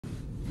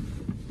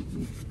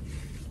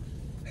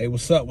Hey,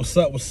 what's up? What's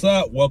up? What's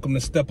up? Welcome to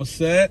Steppa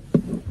Said.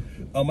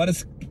 I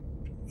just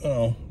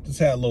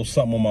had a little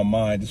something on my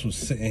mind. Just was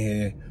sitting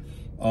here.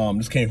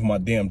 This came from my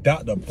damn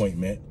doctor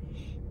appointment,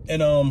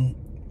 and I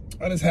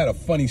just had a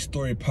funny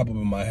story pop up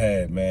in my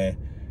head, man.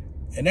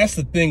 And that's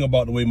the thing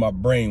about the way my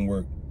brain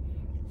works.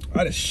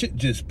 Shit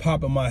just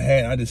pop in my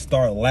head. I just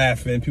start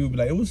laughing. People be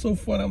like, "It was so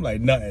fun." I'm like,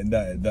 nothing,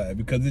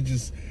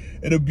 because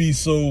it'll be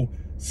so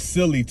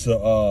silly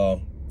to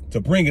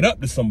bring it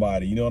up to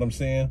somebody. You know what I'm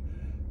saying?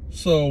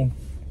 So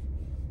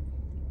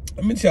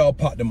let me tell you what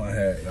popped in my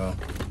head, y'all.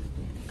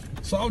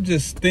 So I was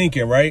just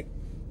thinking, right,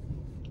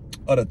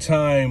 of the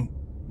time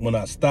when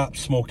I stopped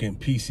smoking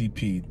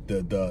PCP,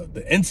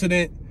 the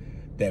incident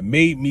that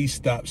made me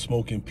stop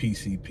smoking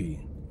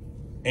PCP,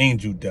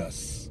 angel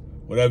dust,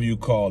 whatever you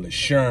call it,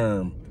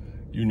 Sherm,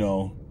 you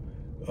know,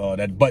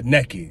 that butt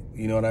naked,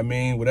 you know what I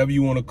mean? Whatever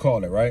you want to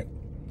call it, right?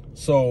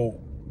 So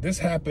this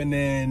happened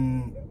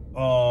in,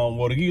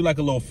 well, to give you like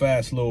a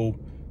little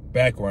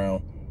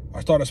background, I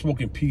started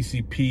smoking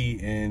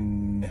PCP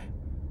in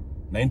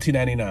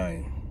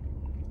 1999.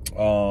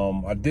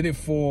 I did it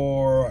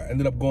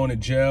ended up going to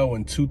jail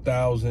in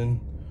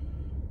 2000,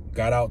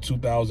 got out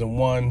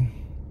 2001,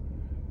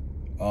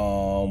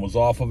 was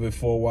off of it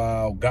for a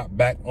while, got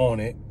back on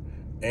it,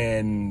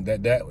 and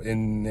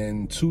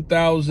in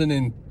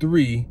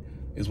 2003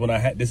 is when I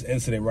had this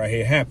incident right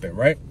here happen,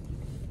 right?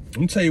 Let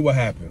me tell you what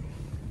happened.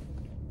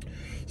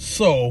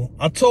 So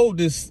I told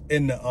this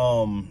in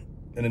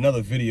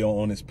another video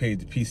on this page,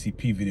 the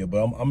PCP video,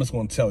 but I'm just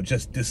gonna tell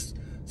just this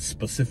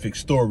specific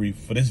story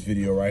for this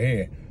video right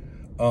here.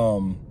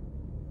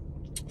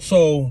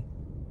 So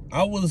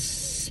I was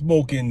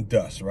smoking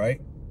dust, right?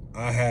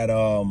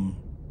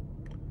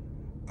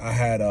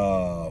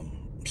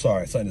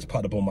 Sorry, something just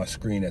popped up on my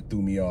screen that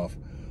threw me off.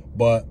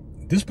 But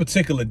this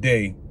particular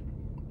day,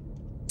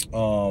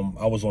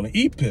 I was on the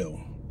E-pill.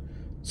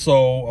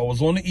 So I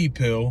was on the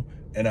E-pill,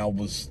 and I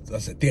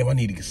said, damn, I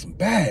need to get some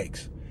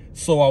bags.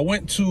 So I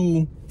went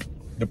to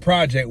the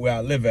project where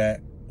I live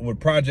at, or the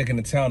project in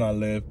the town I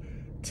live,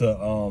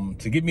 to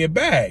get me a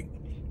bag.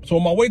 So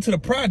on my way to the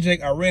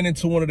project, I ran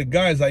into one of the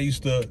guys I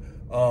used to get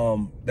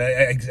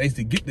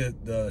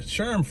the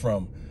Sherm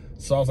from.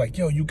 So I was like,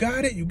 yo, you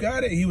got it? You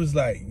got it? He was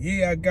like,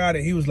 yeah, I got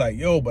it. He was like,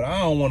 yo, but I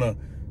don't want to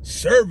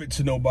serve it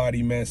to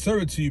nobody, man.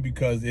 Serve it to you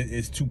because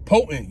it's too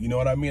potent. You know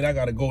what I mean? I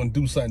got to go and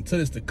do something to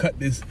this to cut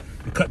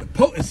the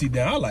potency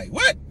down. I was like,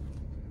 what?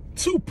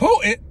 Too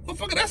potent?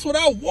 Motherfucker, that's what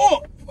I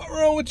want. What's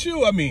wrong with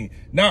you? I mean,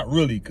 not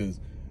really, because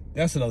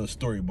that's another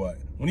story. But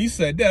when he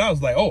said that, I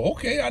was like, oh,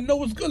 okay, I know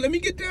what's good. Let me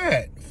get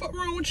that. What's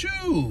wrong with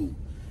you?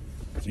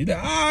 So he said,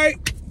 all right.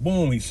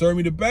 Boom, he served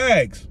me the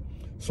bags.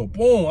 So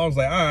boom, I was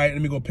like, all right,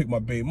 let me go pick my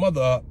baby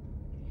mother up,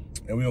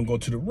 and we're gonna go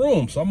to the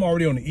room. So I'm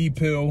already on the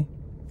E-pill,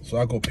 so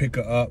I go pick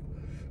her up.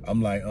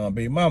 I'm like,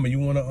 baby mama, you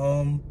wanna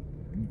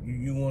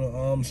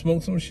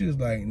smoke some? She's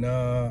like,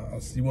 nah.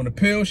 You want a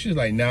pill? She's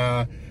like,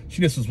 nah.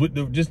 She just was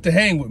just to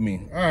hang with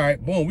me. All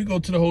right, boom, we go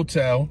to the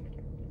hotel.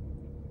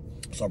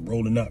 So I'm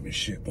rolling up and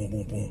shit, boom,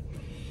 boom, boom.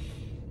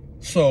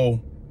 So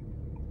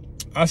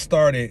I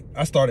started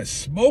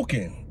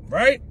smoking,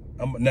 right?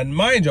 Now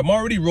mind you, I'm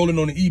already rolling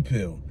on the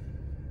E-pill.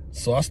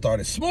 So I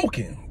started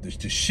smoking.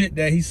 The shit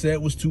that he said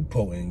was too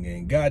potent,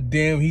 and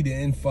goddamn, he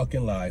didn't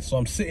fucking lie. So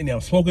I'm sitting there,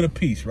 I'm smoking a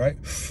piece, right?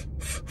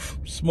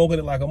 Smoking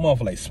it like a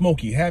motherfucker, like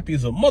Smokey, happy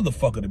as a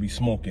motherfucker to be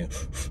smoking.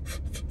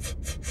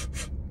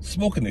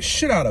 Smoking the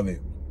shit out of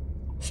it.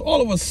 So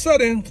all of a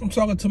sudden, I'm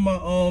talking to my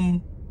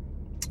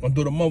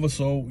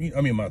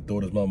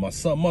daughter's mother, my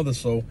son's mother,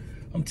 so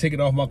I'm taking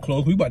off my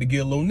clothes. We about to get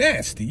a little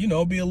nasty, you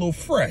know, be a little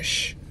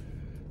fresh.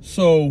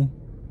 So,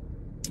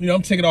 you know,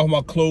 I'm taking off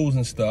my clothes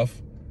and stuff.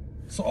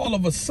 So all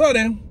of a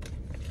sudden,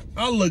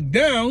 I look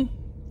down,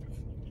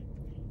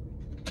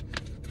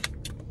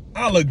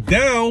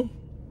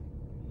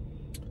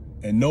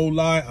 and no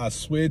lie, I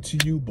swear to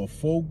you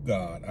before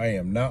God, I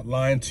am not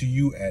lying to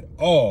you at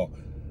all.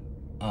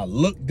 I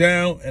looked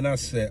down and I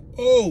said,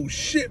 oh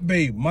shit,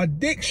 babe, my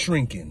dick's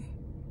shrinking.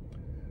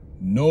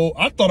 No,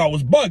 I thought I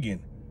was bugging.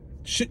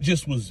 Shit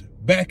just was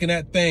backing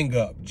that thing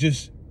up,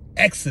 just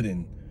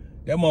exiting.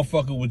 That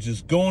motherfucker was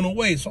just going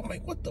away. So I'm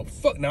like, what the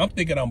fuck? Now I'm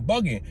thinking I'm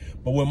bugging.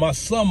 But when my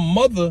son's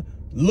mother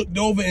looked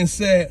over and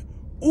said,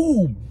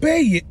 ooh,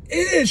 babe,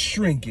 it is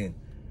shrinking,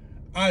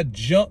 I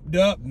jumped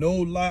up, no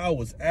lie, I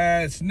was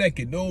ass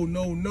naked. No,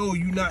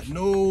 you not,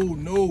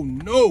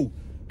 no.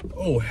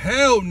 Oh,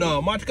 hell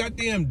no. My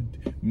goddamn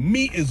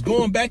meat is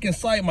going back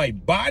inside my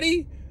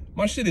body.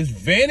 My shit is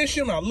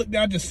vanishing. When I looked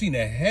down, I just seen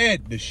the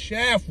head. The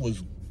shaft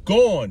was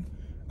gone.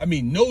 I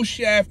mean, no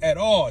shaft at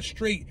all.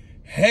 Straight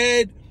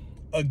head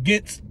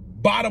against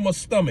bottom of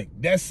stomach.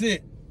 That's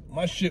it.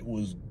 My shit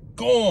was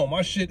gone.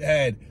 My shit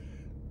had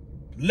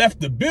left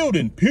the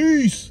building.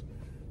 Peace.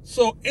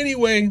 So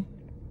anyway,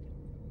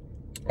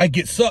 I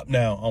gets up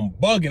now. I'm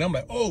bugging. I'm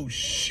like, oh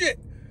shit.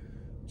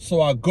 So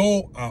I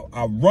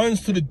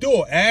runs to the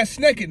door, ass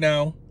naked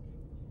now.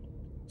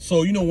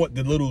 So you know what,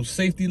 the little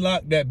safety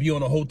lock that be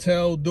on the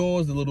hotel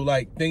doors, the little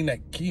like thing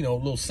that, you know,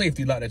 little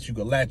safety lock that you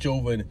can latch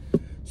over. And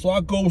So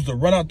I goes to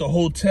run out the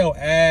hotel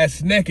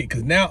ass naked,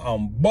 because now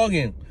I'm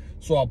bugging.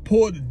 So I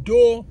pulled the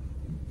door,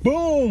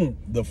 boom,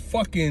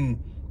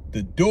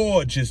 the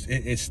door just,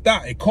 it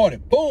stopped, it caught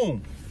it,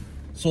 boom.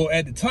 So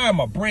at the time,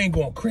 my brain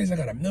going crazy. I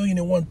got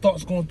 1,000,001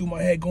 thoughts going through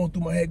my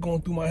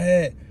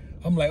head.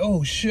 I'm like,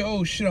 oh shit,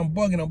 I'm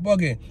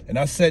bugging. And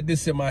I said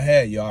this in my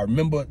head, y'all. I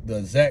remember the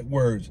exact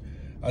words.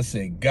 I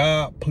said,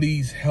 God,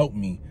 please help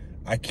me.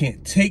 I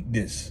can't take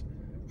this.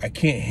 I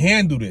can't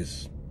handle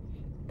this.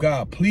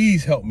 God,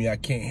 please help me. I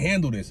can't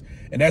handle this.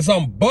 And as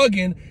I'm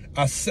bugging,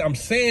 I'm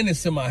saying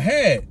this in my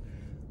head.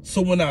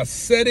 So when I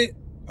said it,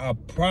 I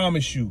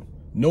promise you,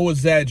 no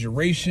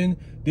exaggeration.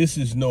 This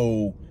is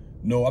no,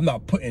 I'm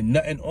not putting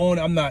nothing on.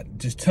 I'm not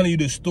just telling you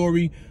this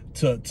story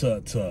to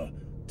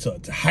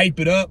hype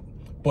it up.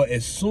 But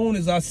as soon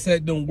as I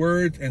said them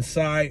words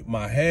inside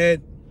my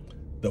head,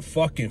 the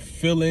fucking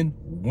feeling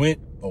went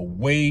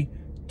away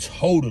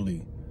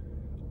totally.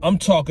 I'm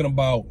talking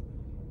about,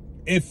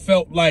 it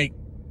felt like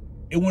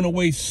it went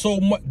away so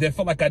much that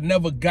felt like I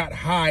never got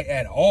high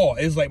at all.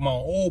 It's like my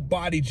whole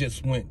body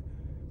just went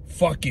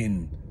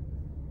fucking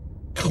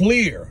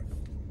clear,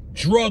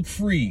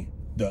 drug-free.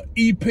 The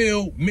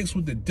E-pill mixed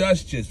with the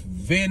dust just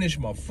vanished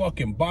my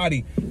fucking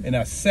body. And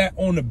I sat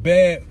on the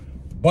bed,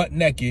 butt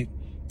naked,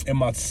 and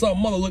my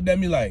mother looked at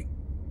me like,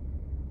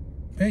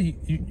 hey,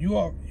 you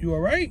all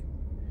right?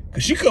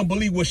 Because she couldn't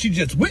believe what she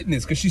just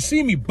witnessed, because she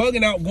seen me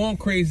bugging out, going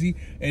crazy,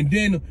 and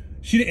then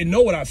she didn't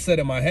know what I said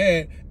in my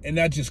head, and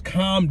I just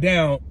calmed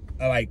down,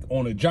 like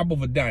on a drop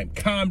of a dime.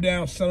 Calmed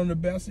down, sat on the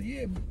bed. I said,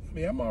 yeah,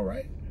 man, I'm all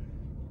right.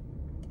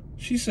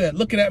 She said,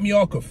 looking at me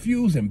all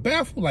confused and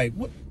baffled, like,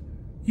 what?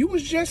 You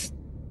was just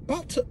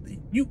about to,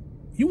 you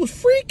was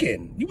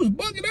freaking. You was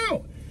bugging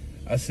out.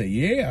 I said,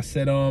 yeah. I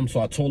said,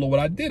 so I told her what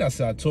I did. I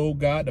said, I told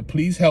God to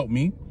please help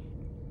me.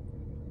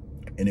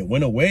 And it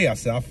went away. I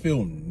said, I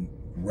feel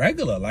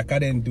regular, like I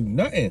didn't do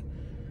nothing.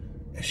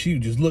 And she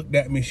just looked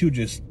at me. She was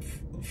just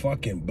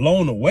fucking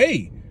blown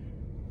away.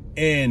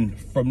 And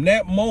from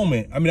that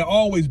moment, I mean, I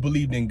always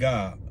believed in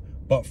God,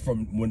 but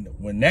from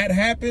when that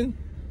happened,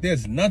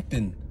 there's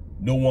nothing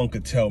no one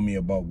could tell me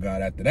about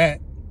God after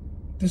that.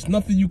 There's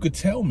nothing you could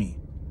tell me.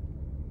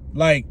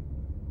 Like,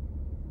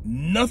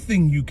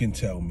 nothing you can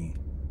tell me.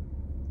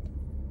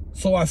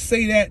 So I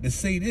say that to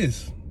say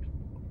this.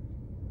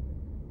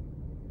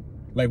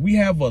 Like, we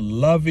have a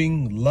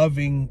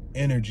loving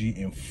energy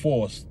and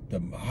force,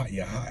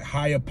 your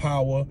higher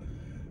power,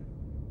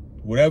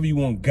 whatever you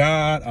want,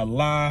 God,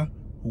 Allah,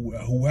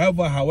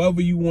 whoever,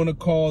 however you want to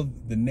call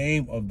the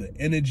name of the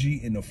energy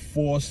and the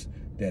force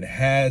that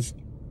has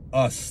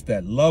us,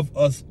 that love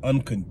us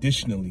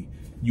unconditionally.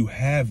 You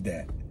have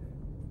that.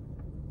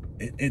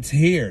 It's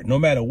here. No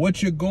matter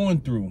what you're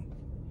going through,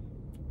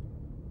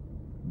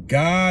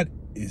 God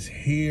is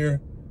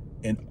here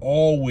and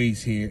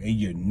always here, and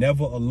you're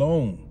never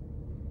alone.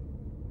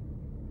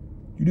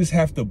 You just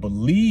have to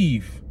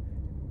believe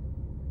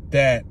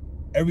that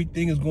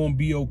everything is going to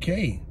be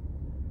okay.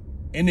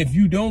 And if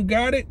you don't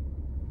got it,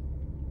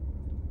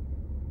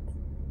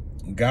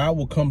 God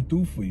will come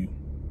through for you.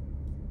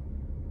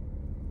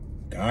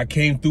 God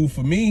came through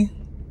for me.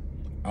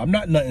 I'm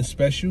not nothing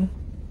special.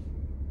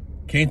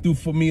 Came through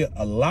for me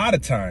a lot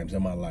of times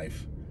in my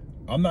life.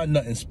 I'm not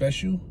nothing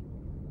special.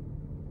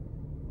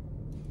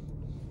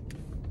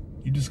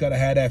 You just got to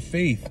have that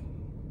faith.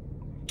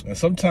 And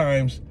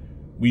sometimes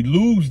we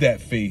lose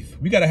that faith.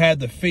 We got to have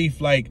the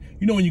faith, like,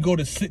 you know, when you go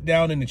to sit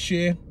down in the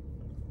chair,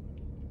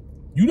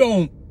 you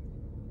don't,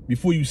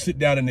 before you sit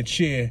down in the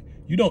chair,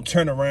 you don't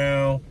turn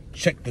around,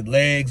 check the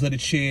legs of the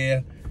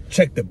chair,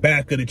 check the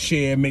back of the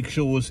chair, make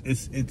sure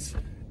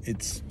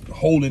it's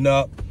holding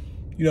up.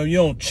 You know, you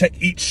don't check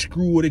each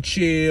screw of the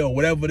chair or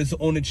whatever that's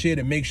on the chair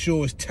to make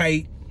sure it's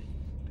tight.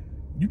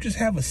 You just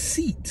have a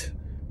seat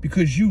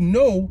because you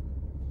know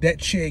that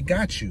chair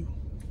got you.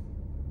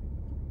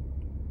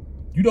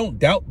 You don't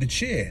doubt the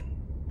chair.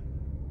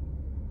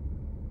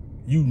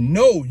 You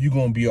know you're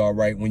going to be all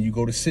right when you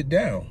go to sit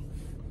down.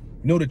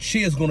 You know the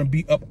chair's going to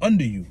be up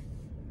under you.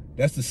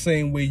 That's the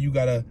same way you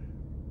got to,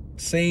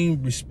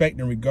 same respect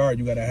and regard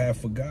you got to have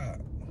for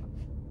God.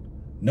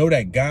 Know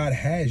that God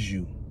has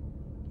you.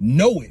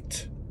 Know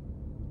it.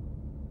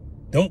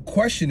 Don't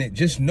question it,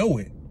 just know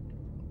it.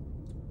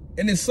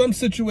 And there's some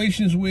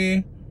situations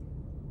where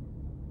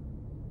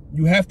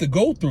you have to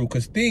go through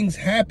because things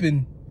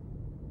happen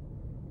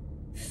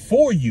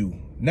for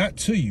you, not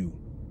to you.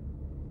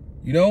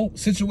 You know,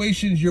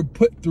 situations you're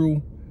put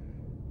through,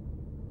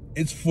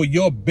 it's for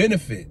your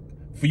benefit,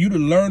 for you to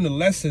learn the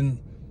lesson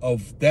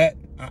of that,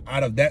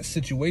 out of that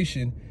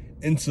situation,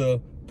 and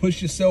to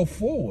push yourself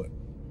forward.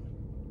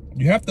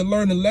 You have to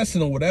learn the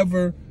lesson of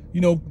whatever, you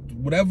know,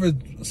 whatever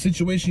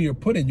situation you're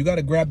put in. You got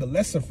to grab the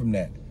lesson from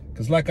that.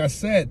 Because like I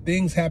said,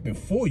 things happen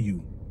for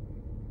you.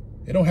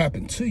 They don't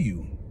happen to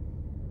you.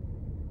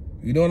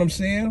 You know what I'm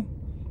saying?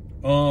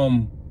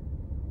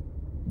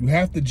 You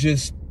have to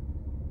just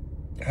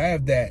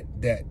have that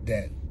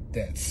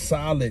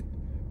solid,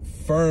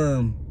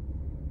 firm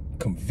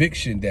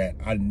conviction that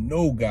I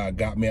know God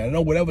got me. I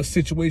know whatever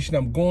situation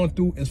I'm going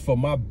through is for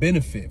my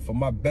benefit, for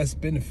my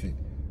best benefit.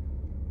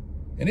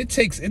 And it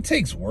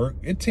takes work.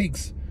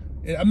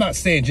 I'm not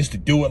saying just to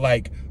do it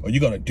like, oh,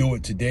 you're going to do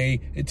it today.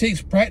 It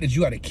takes practice.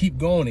 You got to keep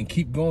going and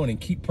keep going and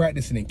keep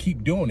practicing and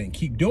keep doing it and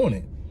keep doing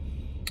it.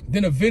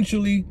 Then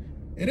eventually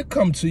it'll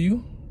come to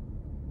you.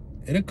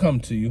 It'll come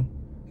to you.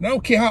 And I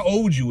don't care how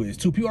old you is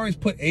too. People always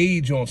put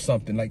age on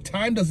something. Like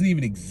time doesn't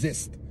even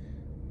exist.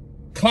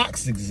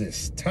 Clocks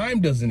exist. Time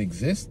doesn't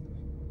exist.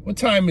 What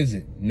time is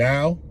it?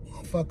 Now,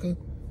 motherfucker.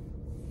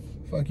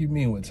 Fuck you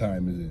mean what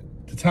time is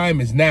it? The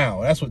time is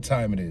now. That's what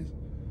time it is.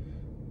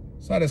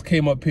 So I just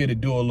came up here to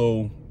do a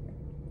little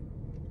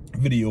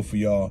video for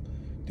y'all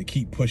to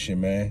keep pushing,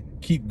 man.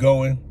 Keep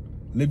going.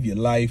 Live your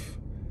life.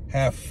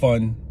 Have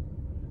fun.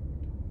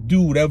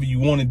 Do whatever you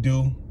want to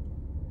do.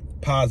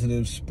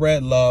 Positive.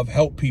 Spread love.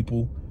 Help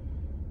people.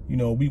 You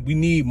know, we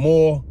need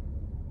more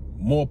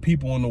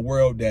people in the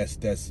world that's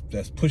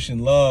pushing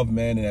love,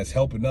 man, and that's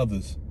helping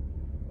others.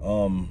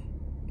 I'm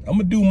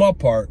gonna do my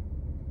part.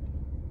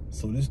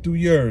 So just do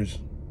yours.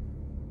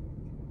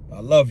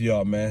 I love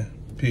y'all, man.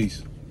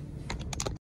 Peace.